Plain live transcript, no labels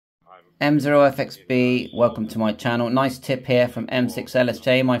M0FXB, welcome to my channel. Nice tip here from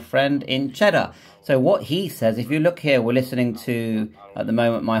M6LSJ, my friend in Cheddar. So what he says, if you look here, we're listening to, at the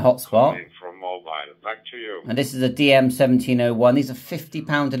moment, my hotspot. Back to you. And this is a DM-1701. These are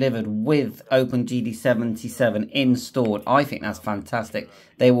 £50 delivered with OpenGd77 installed. I think that's fantastic.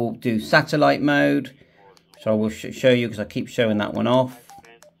 They will do satellite mode. So I will show you, because I keep showing that one off,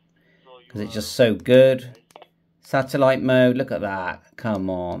 because it's just so good. Satellite mode, look at that. Come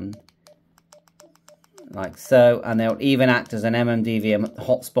on. Like so. And they'll even act as an MMDV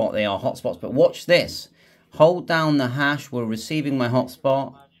hotspot. They are hotspots. But watch this. Hold down the hash. We're receiving my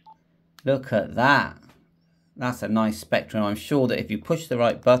hotspot. Look at that. That's a nice spectrum. I'm sure that if you push the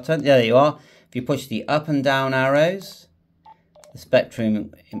right button, there you are. If you push the up and down arrows, the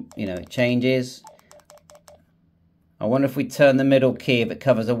spectrum, you know, it changes. I wonder if we turn the middle key, if it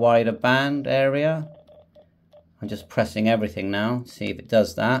covers a wider band area. I'm just pressing everything now. See if it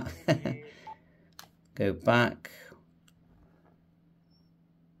does that. Go back.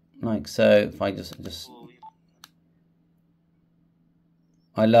 Like so. If I just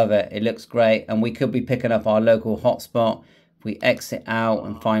I love it. It looks great. And we could be picking up our local hotspot. If we exit out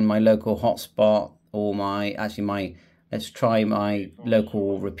and find my local hotspot, or let's try my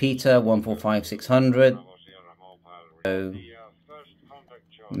local repeater, 145600. So,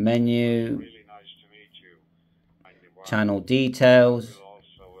 menu, channel details,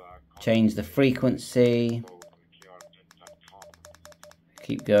 change the frequency.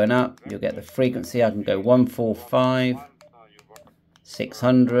 Keep going up, you'll get the frequency. I can go 145.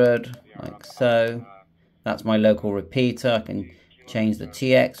 600, like so. That's my local repeater. I can change the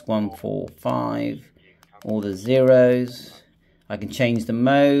TX 145, all the zeros. I can change the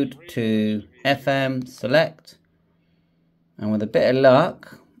mode to FM, select. And with a bit of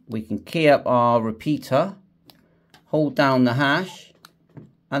luck, we can key up our repeater, hold down the hash,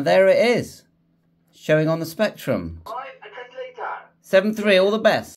 and there it is, showing on the spectrum. 73, all the best.